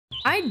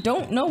I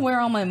don't know where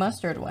all my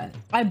mustard went.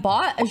 I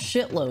bought a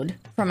shitload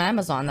from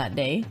Amazon that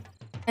day,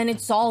 and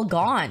it's all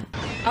gone.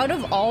 Out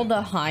of all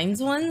the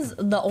Heinz ones,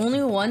 the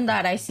only one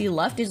that I see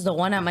left is the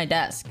one at my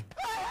desk.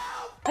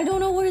 I don't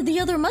know where the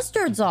other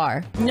mustards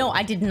are. No,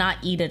 I did not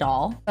eat it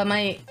all. But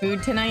my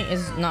food tonight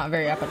is not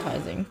very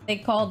appetizing. They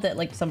called it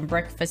like some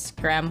breakfast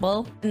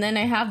scramble. And then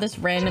I have this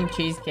random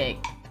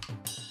cheesecake.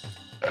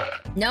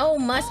 No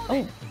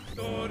Oh.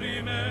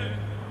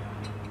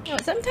 Oh,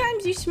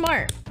 sometimes you're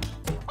smart.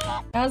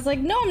 I was like,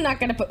 no, I'm not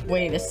gonna put...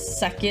 Wait a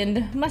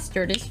second.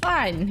 Mustard is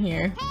fine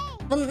here.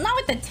 Well, not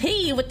with the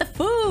tea, with the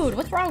food.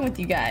 What's wrong with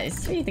you guys?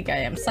 What do you think I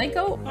am,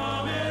 psycho?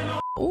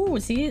 Ooh,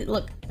 see?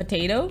 Look,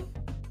 potato.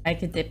 I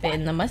could dip it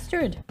in the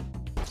mustard.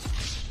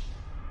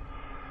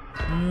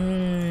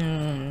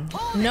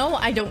 No,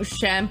 I don't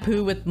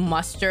shampoo with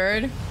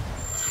mustard.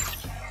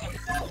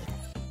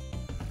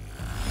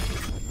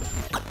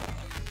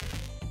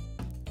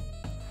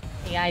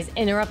 Hey guys,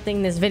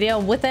 interrupting this video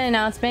with an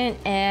announcement.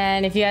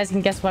 And if you guys can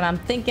guess what I'm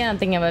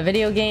thinking of a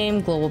video game,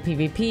 global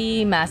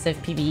PvP, massive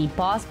PvE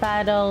boss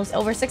battles,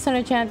 over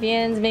 600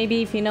 champions.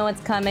 Maybe if you know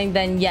what's coming,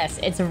 then yes,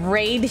 it's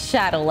Raid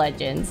Shadow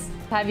Legends.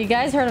 Have you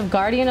guys heard of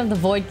Guardian of the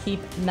Void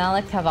Keep,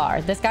 Malik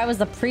Kavar? This guy was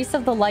the priest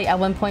of the light at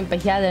one point,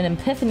 but he had an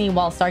epiphany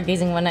while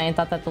stargazing one night and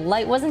thought that the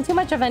light wasn't too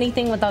much of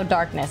anything without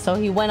darkness. So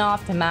he went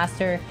off to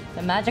master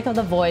the magic of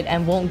the void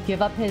and won't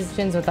give up his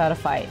sins without a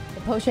fight.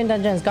 The potion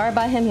dungeon is guarded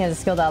by him. He has a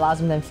skill that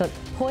allows him to inflict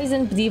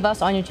poison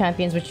debuffs on your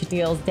champions, which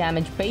deals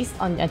damage based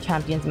on a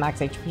champion's max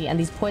HP. And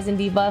these poison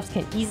debuffs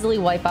can easily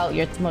wipe out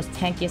your most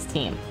tankiest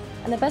team.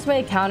 And the best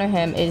way to counter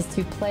him is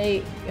to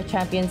play your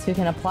champions who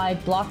can apply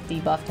block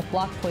debuff to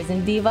block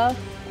poison debuff,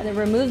 and then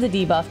remove the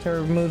debuff to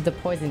remove the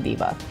poison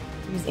debuff.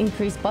 Use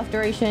increased buff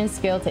duration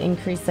skill to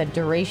increase the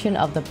duration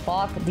of the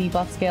block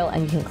debuff skill,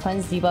 and you can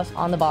cleanse debuffs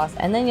on the boss,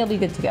 and then you'll be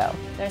good to go.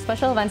 There are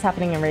special events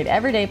happening in Raid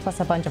every day,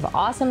 plus a bunch of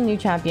awesome new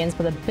champions,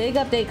 but the big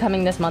update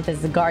coming this month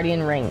is the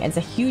Guardian Ring. It's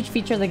a huge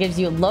feature that gives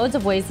you loads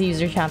of ways to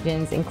use your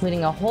champions,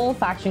 including a whole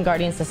faction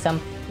guardian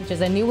system, which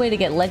is a new way to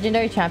get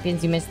legendary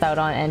champions you missed out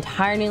on, and an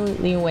entirely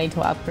new way to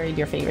upgrade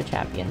your favorite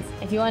champions.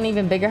 If you want an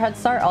even bigger head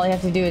start, all you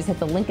have to do is hit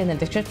the link in the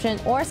description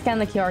or scan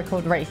the QR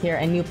code right here,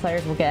 and new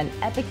players will get an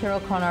epic hero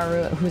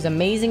Konaru who's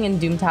amazing in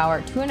Doom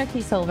Tower, 200 key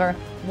silver,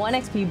 1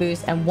 XP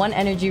boost, and 1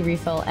 energy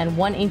refill, and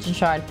 1 ancient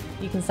shard.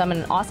 You can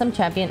summon an awesome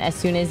champion as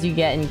soon as you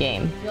get in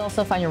game. You'll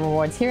also find your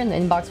rewards here in the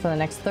inbox for the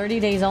next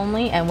 30 days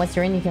only, and once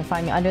you're in, you can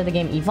find me under the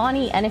game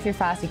yvonnie, and if you're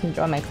fast, you can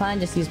join my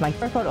clan. Just use my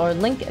QR code or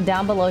link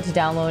down below to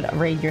download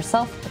Raid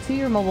yourself to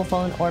your mobile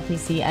phone or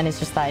PC, and it's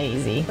just that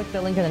easy. Click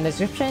the link in the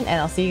description, and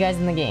I'll see you guys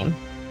in the game.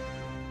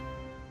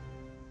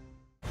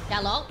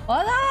 Hello?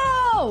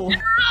 Hello!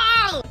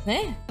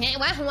 Eh?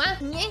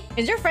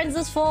 Is your friends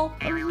list full?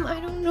 I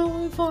don't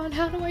know, Yvonne.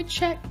 How do I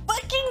check?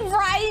 Fucking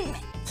right!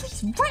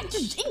 Please, right,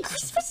 just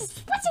increase. What's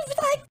it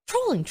like?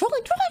 Trolling.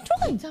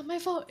 It's on my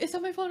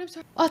phone. I'm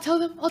sorry. I'll tell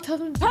them.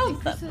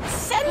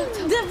 Send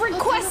the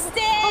request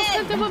I'll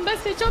send them a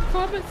message, I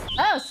promise.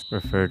 Oh.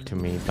 Refer to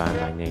me by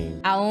my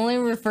name. I'll only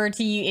refer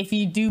to you if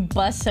you do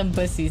bust some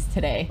bussies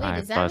today. Wait,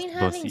 does that mean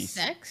having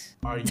sex?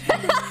 Are you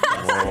busting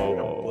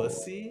a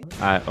pussy?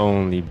 I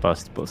only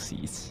bust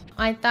pussies.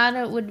 I thought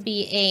it would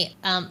be a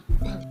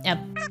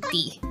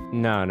B.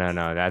 No,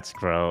 that's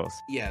gross.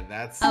 Yeah,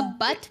 that's A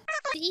butt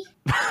B?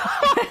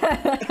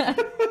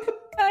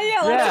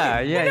 Yeah,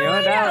 you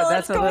know,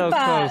 that's a little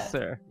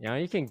closer. You know,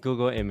 you can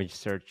Google image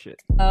search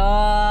it.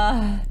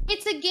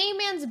 It's a gay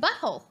man's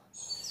butthole.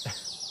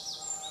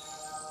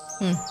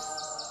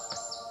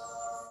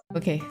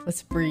 Okay,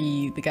 let's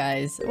breathe,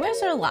 guys.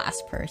 Where's our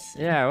last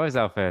person? Yeah, where's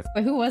our fifth?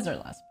 Wait, who was our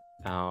last?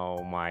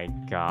 Oh my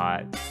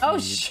god. Oh,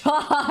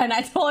 Sean!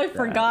 I totally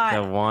forgot.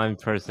 The one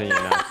person you're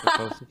not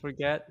supposed to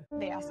forget.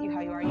 They ask you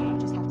how you are, you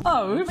just have to...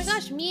 Oh, Oh my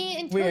gosh, me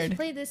and Toast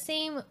play the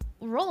same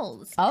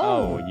roles.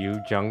 Oh,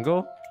 you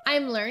jungle?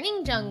 I'm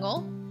learning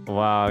jungle.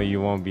 Wow, you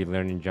won't be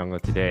learning jungle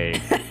today.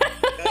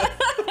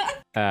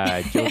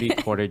 Jody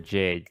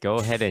QuarterJade, go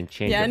ahead and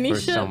change your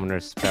first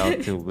summoner spell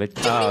to lit.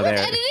 Oh, there.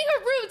 Editing her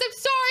rooms. I'm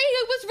sorry.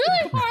 It was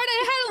really hard.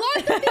 I had a lot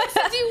of things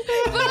to do,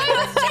 but I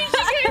was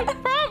changing it. I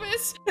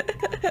promise.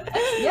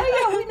 Yeah,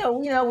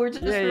 we know. We're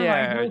just a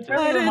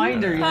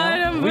reminder, you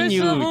know. We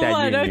knew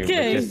that you knew.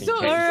 Okay, So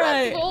all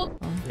right.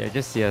 Yeah,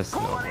 just yes. No.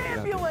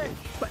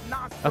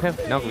 Okay,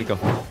 now we go.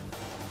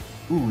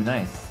 Ooh,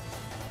 nice.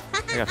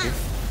 I got you.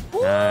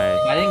 Ooh, Nice.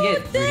 I didn't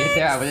get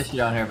there. I would have shit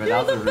on her, but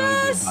that was a really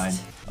good find.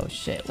 Oh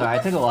shit. Sorry,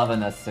 I took a lot of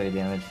unnecessary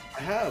damage.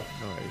 I have.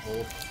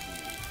 Nice.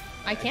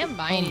 I can't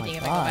buy anything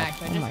if I go back.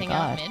 So I just hang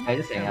out mid. I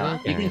just hang out.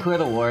 Okay. You can clear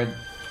the ward.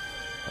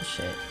 Oh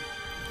shit.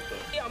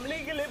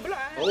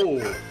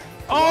 Oh.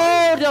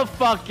 Oh, the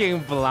fucking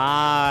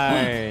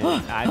blind!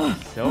 I'm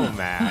so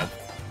mad.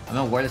 I'm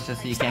gonna ward this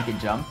just so you can't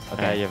get jumped.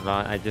 Okay.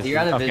 Yvonne, I just. You're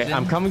out of okay, vision.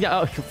 I'm coming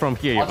out from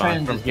here, I'll try Yvonne.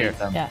 and From just here. beat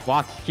them. Yeah.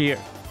 Walk here.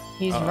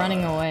 He's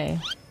running away.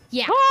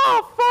 Yeah.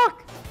 Oh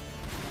fuck!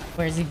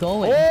 Where's he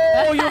going?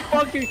 Oh, you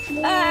fucking.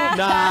 Nice.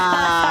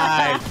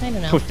 I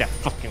don't know. Push that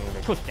fucking.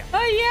 Push down.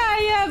 Oh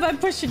yeah, I'm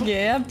pushing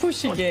it. I'm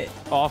pushing it.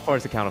 All four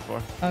is accounted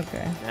for.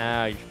 Okay.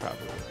 Now you should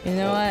probably. You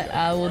know what?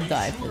 I will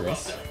die for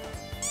this.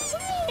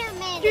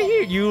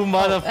 You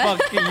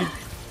motherfucker. You...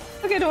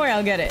 Okay, don't worry.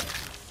 I'll get it.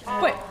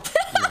 Wait.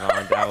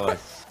 Yvonne, that was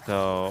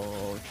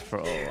so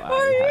troll. Are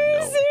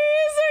you serious?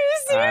 Are you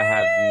serious? I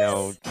have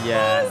no.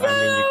 Yeah, I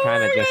mean, you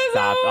kind of just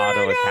stopped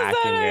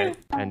auto-attacking it,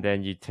 and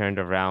then you turned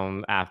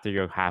around after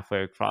you're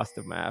halfway across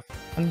the map.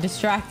 I'm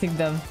distracting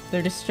them.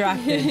 They're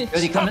distracted.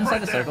 Jody, come inside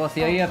the circle.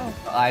 See how you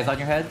have eyes on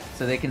your head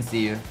so they can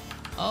see you.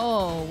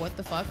 Oh, what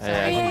the fuck?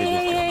 Yeah, I think they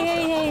just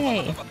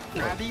Hey.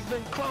 Not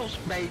even close,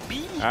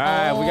 baby.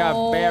 Alright, we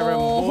got Baron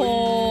boy.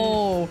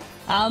 Oh,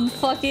 I'm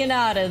fucking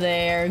out of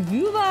there.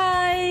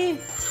 Goodbye.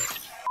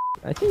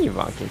 I think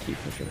Yvonne can keep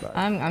pushing back.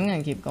 I'm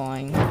gonna keep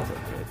going. It's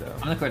okay though. I'm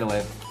gonna clear the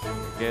wave.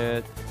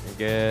 You're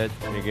good.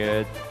 You're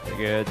good. You're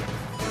good.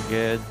 You're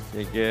good.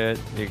 You're good.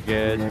 You're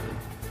good.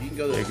 You can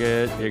go there. You're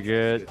good. You're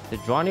good. The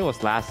Johnny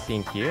was last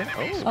seen here.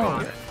 Oh.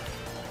 I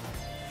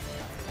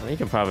think you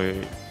can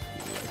probably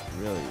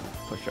really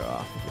push her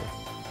off.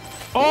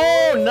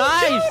 Oh,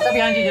 nice! Watch out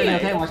behind you, Jody.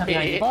 Okay, watch out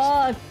behind you.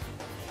 Fuck. Oh,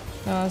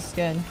 that's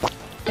good.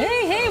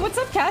 Hey, what's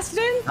up,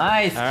 Cassidy?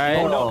 Nice.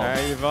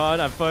 Alright, Yvonne,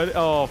 I'm put.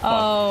 Oh, fuck.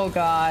 Oh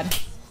god.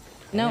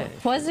 No,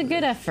 it was a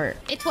good effort.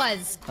 It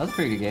was. That was a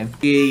pretty good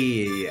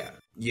game.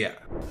 Yeah.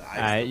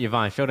 Alright,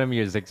 Yvonne, show them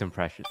your Ziggs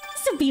impression.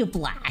 This will be a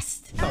blast.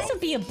 This will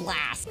be a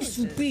blast. This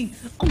will be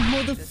a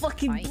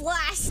motherfucking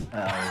blast.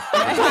 That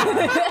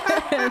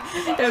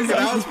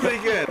was pretty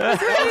good. That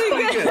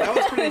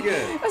was pretty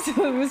good.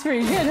 It was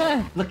pretty good,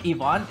 huh? Look,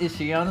 Yvonne is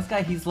she on this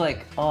guy? He's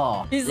like,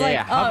 oh. He's Yeah, like,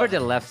 yeah. Hover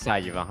the left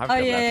side, Yvonne.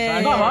 Hover the left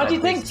side. Yvonne, why don't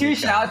you take 2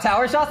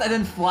 tower shots and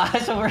then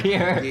flash over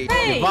here?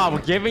 Hey. Yvonne,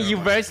 we're giving you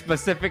very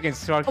specific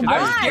instructions.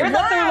 I'm scared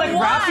that they're like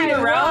wrapping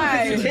around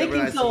because you're Why?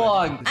 taking so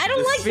long. I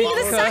don't like being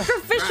the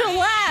sacrificial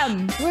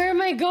lamb. Where am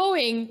I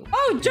going?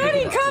 Oh,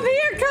 Jody, come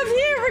here.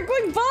 We're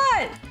going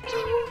bot.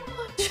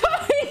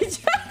 Jody.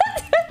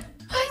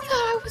 I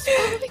thought I was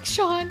following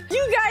Sean.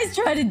 You guys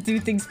try to do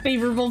things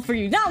favorable for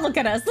you. Now look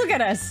at us.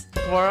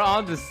 We're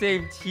on the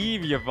same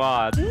team,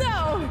 Yvonne.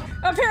 No,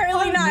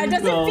 apparently not. It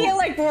doesn't feel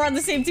like we're on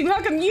the same team.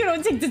 How come you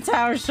don't take the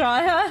tower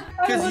shot, huh?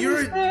 Because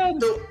you're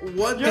the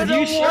one You're that the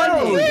you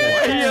showed.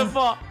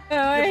 Yvonne. Oh,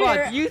 I Yvonne,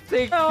 hear do you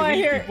think Oh, I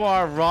 3 hear people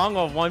are wrong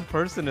or 1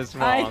 person is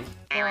wrong?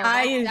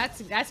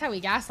 That's how we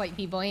gaslight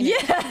people, ain't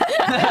it? Yeah.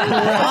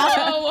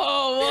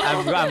 Whoa.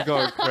 I'm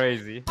going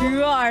crazy.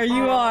 You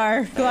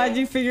are. Glad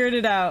you figured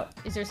it out.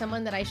 Is there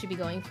someone that I should be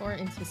going for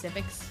in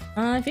specifics?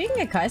 If you can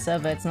get Kaisa,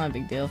 but it's not a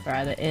big deal for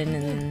either in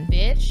and...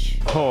 Bitch.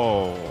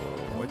 Oh,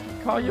 what'd you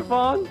call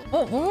Yvonne?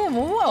 Whoa,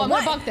 I'm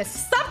gonna bunk this.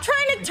 Stop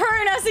trying to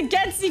turn us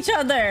against each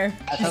other.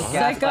 That's how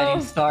Psycho.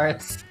 gaslighting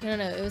starts. No,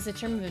 it was a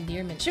term of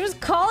endearment. She was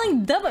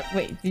calling the...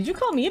 Wait, did you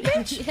call me a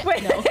bitch?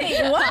 Wait, No.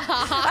 wait, what?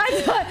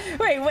 I thought...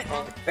 Wait, what?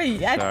 Wait,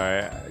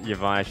 Sorry,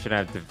 Yvonne, I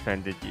shouldn't have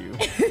defended you.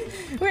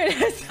 Wait,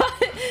 I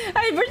thought...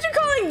 weren't you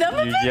calling them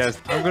a bitch?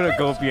 Yes, I'm gonna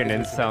go be an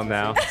incel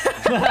now. Wait,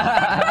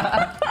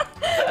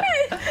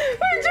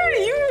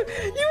 Jody, you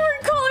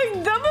weren't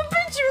calling them a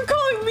bitch. You were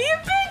calling me a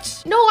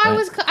bitch. No, it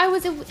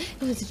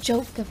was a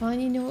joke, Yvonne.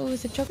 You know it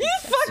was a joke. You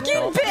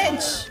fucking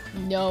bitch.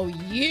 No,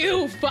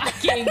 you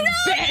fucking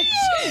bitch.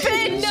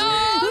 Bitch. No.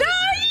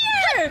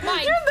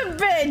 Fine. You're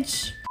the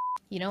bitch.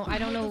 You know, I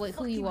don't know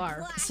who you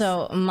are.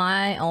 So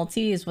my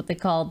ulti is what they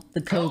call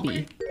the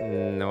Kobe.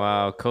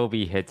 Well,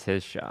 Kobe hits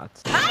his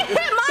shots. I hit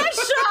my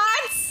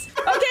shots.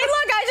 Okay,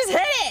 look, I just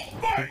hit it.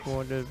 I'm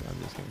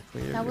just gonna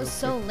clear. That was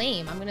so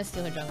lame. I'm gonna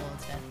steal her jungle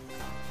instead.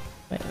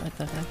 Wait, what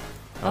the heck?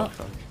 Oh,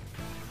 fuck.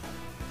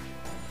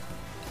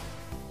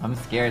 I'm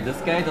scared.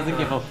 This guy doesn't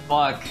give a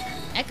fuck.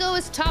 Echo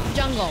is top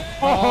jungle.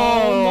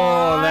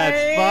 Oh,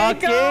 let's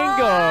fucking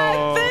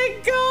go.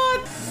 Thank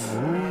God.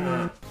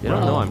 You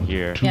don't know I'm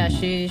here. Yeah,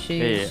 she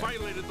Hey,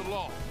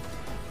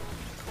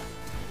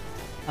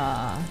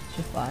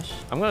 she flashed.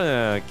 I'm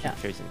gonna keep Yeah.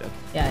 chasing them.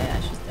 Yeah,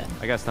 she's dead.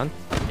 I got stun.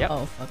 Yep.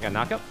 Oh, fuck. I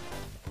got knockup.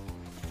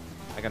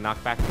 I got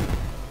knocked back.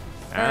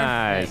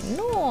 Nice.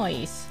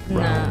 Nice.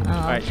 Nah,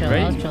 Alright, you chill,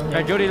 ready? I'll chill here.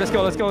 Alright, Jody, let's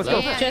go.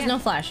 Yeah. She has no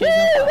flash. She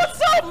has no flash.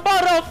 What's up,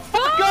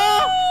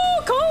 motherfucker?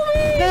 Oh,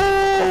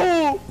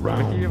 Kobe!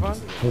 Round you, Yvonne?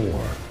 4.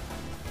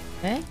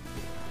 Okay.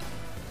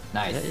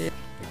 Nice.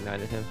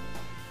 Ignited him.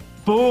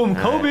 Boom,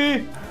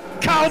 Kobe!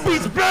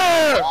 Kobe's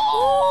bear!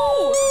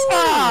 Oh!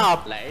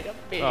 Stop!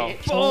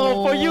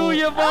 Oh, for you,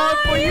 Yvonne,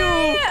 for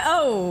you!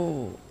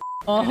 Oh.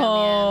 Oh, man.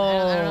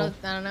 Oh.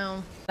 I don't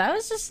know. That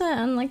was just an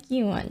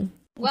unlucky one.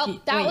 Well,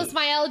 that was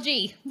my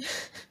LG.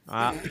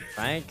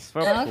 Thanks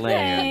for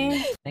playing.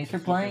 Okay. Thanks for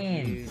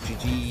playing.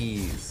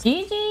 GG's.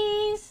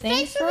 GG's.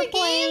 Thanks for the games, you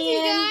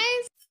playing.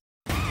 guys.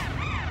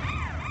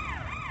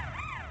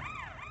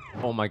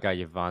 Oh my god,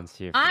 Yvonne's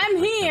here. I'm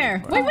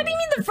here. Wait, what do you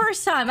mean the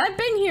first time? I've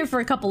been here for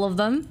a couple of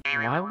them.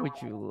 Why would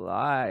you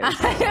lie?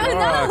 I'm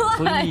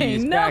not lying.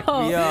 Please No. back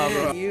me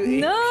up. You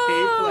No.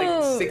 escaped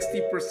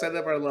like 60%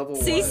 of our level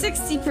See, 1.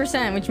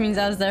 60%, which means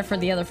I was there for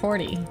the other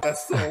 40.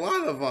 That's a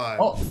lot of Vine.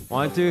 Oh,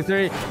 1, 2,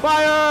 3,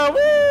 fire! Woo!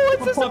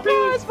 It's a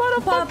surprise,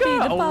 The puppy,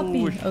 motherfucker! the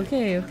puppy. Oh,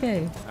 Okay,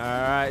 okay.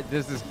 Alright,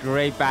 this is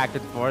great back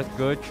and forth.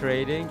 Good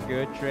trading,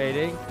 good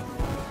trading.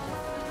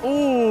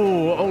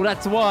 Ooh, oh,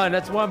 that's one,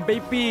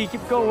 baby.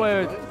 Keep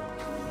going.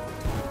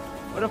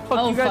 Where the fuck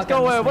Oh, you guys fuck, I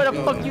going? missed Where my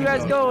the fuck you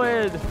guys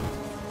going?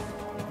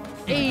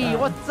 Hey,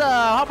 what's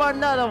up? How about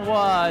another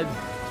one?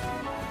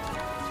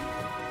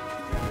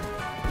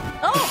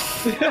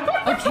 Oh!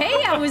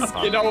 Okay, I was...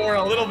 You know, we're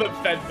a little bit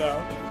fed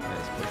though.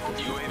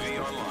 UAV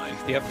online.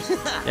 Yep.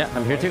 Yeah,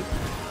 I'm here too.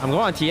 I'm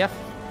going on TF.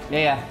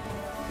 yeah.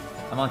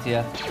 I'm on to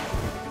you.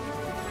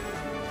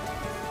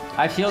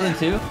 I have shield in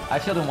 2. I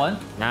have shield in 1.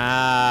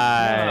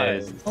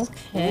 Nice. Okay.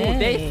 Ooh,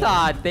 they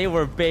thought they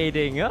were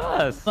baiting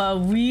us.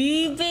 But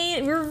we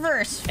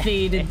reverse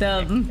baited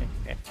them.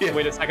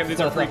 Wait a second. These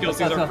are free kills.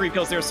 These are free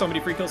kills. There's so many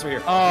free kills over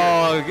here.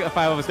 Oh, if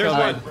I was There's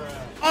killed. one.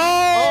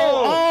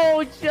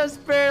 Oh,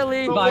 just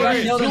barely. Yvonne, I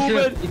have shield in 2. Zoom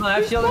it. Yvonne, I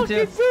have shield in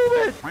 2. Fucking zoom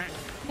it.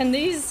 Can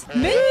these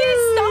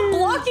minions stop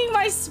blocking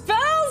my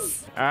spells?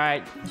 All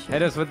right,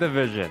 hit us with the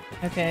vision.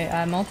 Okay,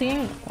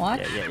 multing.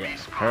 Watch. Yeah.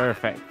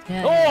 Perfect.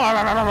 Yeah. Oh!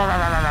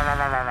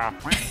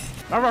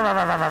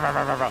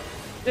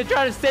 They're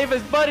trying to save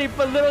his buddy,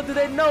 but little do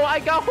they know I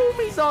got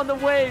homies on the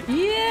way.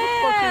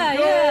 Yeah, Fucking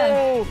yeah.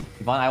 go.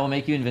 Yvonne, I will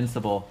make you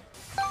invincible.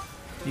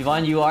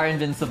 Yvonne, you are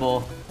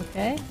invincible.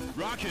 Okay.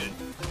 Rocket.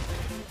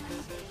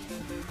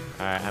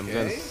 All right, I'm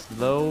gonna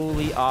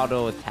slowly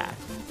auto attack.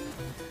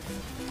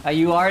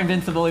 You are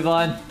invincible,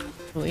 Yvonne.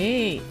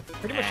 Sweet.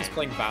 Pretty much just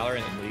playing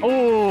Valorant and League.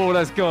 Oh,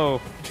 let's go.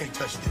 Can't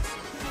touch this.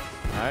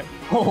 All right.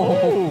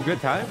 Oh,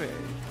 good timing.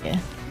 Yeah.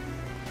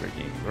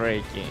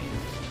 Great game.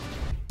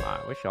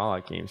 Wow, I wish all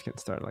our games can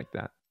start like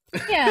that.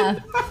 Yeah.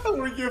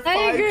 We get I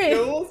 5 agree.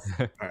 kills?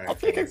 I'll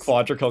take a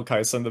quadrikill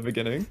Kaisa in the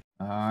beginning.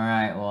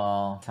 Alright,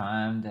 well,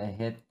 time to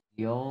hit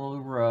the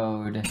old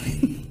road.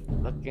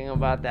 Looking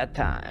about that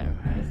time.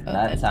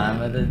 That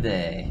time of the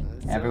day.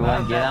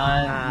 Everyone get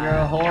on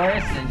your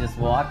horse and just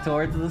walk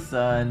towards the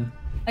sun.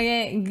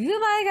 Okay,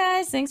 goodbye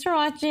guys. Thanks for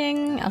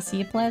watching. I'll see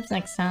you plebs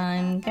next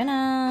time. Good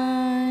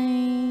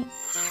night.